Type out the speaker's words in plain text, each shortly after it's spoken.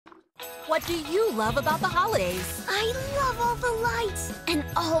What do you love about the holidays? I love all the lights and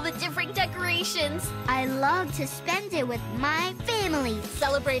all the different decorations. I love to spend it with my family.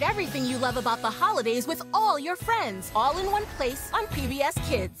 Celebrate everything you love about the holidays with all your friends, all in one place on PBS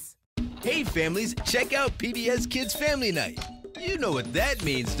Kids. Hey families, check out PBS Kids Family Night. You know what that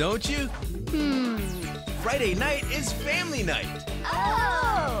means, don't you? Friday night is Family Night.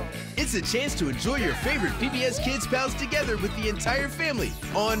 Oh! It's a chance to enjoy your favorite PBS Kids pals together with the entire family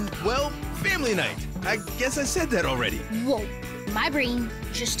on, well, Family Night. I guess I said that already. Whoa, my brain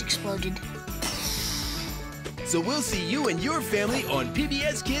just exploded. So we'll see you and your family on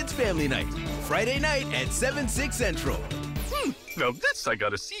PBS Kids Family Night, Friday night at 7, 6 Central. Now this I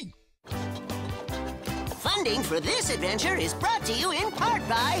gotta see. Funding for this adventure is brought to you in part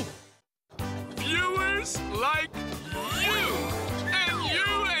by Viewers like you! And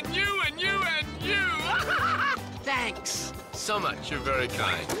you and you and you and you! Thanks so much. You're very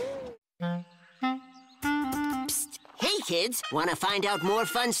kind. Psst. Hey kids, want to find out more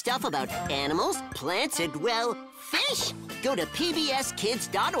fun stuff about animals, plants, and, well, fish? Go to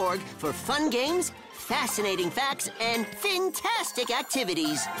pbskids.org for fun games, fascinating facts, and fantastic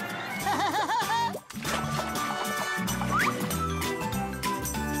activities.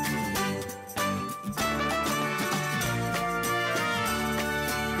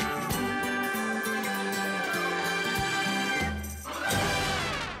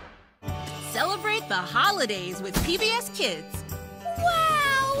 Celebrate the holidays with PBS Kids.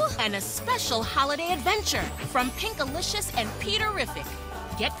 Wow! And a special holiday adventure from Pinkalicious and Peterific.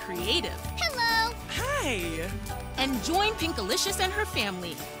 Get creative. Hello! Hi! And join Pinkalicious and her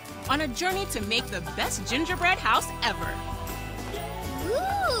family on a journey to make the best gingerbread house ever.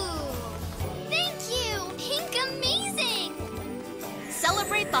 Ooh! Thank you! Pink amazing!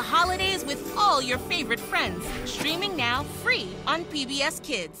 Celebrate the holidays with all your favorite friends. Streaming now free on PBS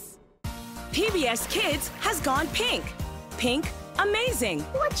Kids. PBS Kids has gone pink. Pink amazing.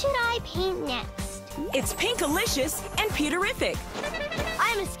 What should I paint next? It's Pinkalicious and Peterific,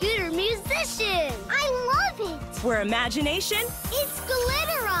 I'm a scooter musician! I love it! where imagination, It's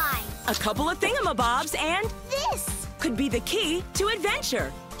glitter eyes! a couple of thingamabobs, and This! could be the key to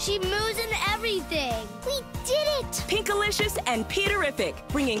adventure. She moves in everything! We did it! Pinkalicious and Peterific,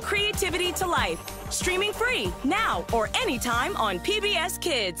 bringing creativity to life. Streaming free now or anytime on PBS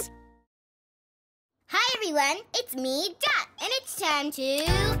Kids. Hi everyone, it's me, Dot, and it's time to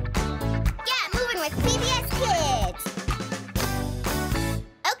get moving with PBS Kids!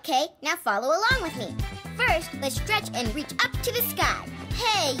 Okay, now follow along with me. First, let's stretch and reach up to the sky.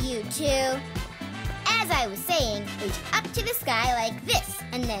 Hey, you two! As I was saying, reach up to the sky like this,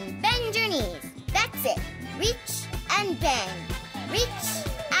 and then bend your knees. That's it. Reach and bend. Reach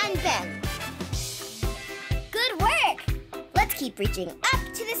and bend. Good work! Let's keep reaching up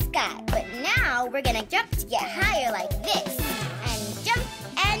to the sky, but now we're gonna jump to get higher like this. And jump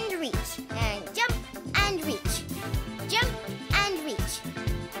and reach. And jump and reach. Jump and reach.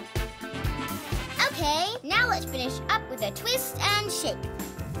 Okay, now let's finish up with a twist and shake.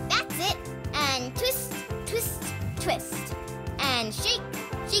 That's it. And twist, twist, twist. And shake,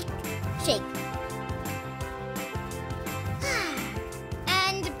 shake, shake.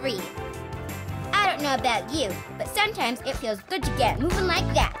 And breathe. I don't know about you, but sometimes it feels good to get moving like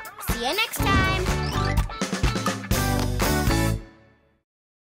that. See you next time.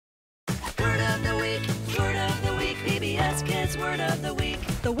 Word of the week, PBS Kids Word of the Week.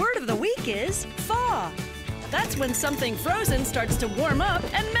 The word of the week is thaw. That's when something frozen starts to warm up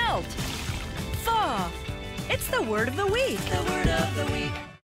and melt. Thaw. It's the word of the week. The Word of the Week.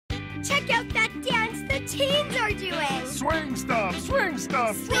 Check out that dance the teens are doing. Swing stuff, swing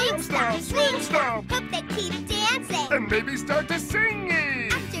stuff, Swing stop, swing stop. Hope they keep dancing. and maybe start to singing.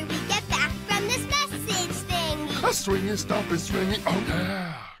 After we get back from this message thing. A swinging stuff is swinging, oh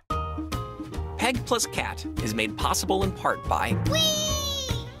yeah. Peg Plus Cat is made possible in part by Whee!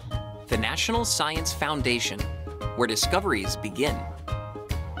 the National Science Foundation, where discoveries begin,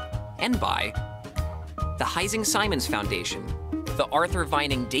 and by the Heising-Simons Foundation, the Arthur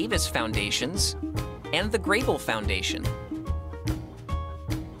Vining Davis Foundations, and the Grable Foundation,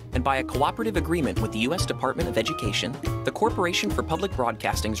 and by a cooperative agreement with the U.S. Department of Education, the Corporation for Public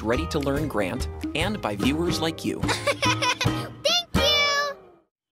Broadcasting's Ready to Learn grant, and by viewers like you.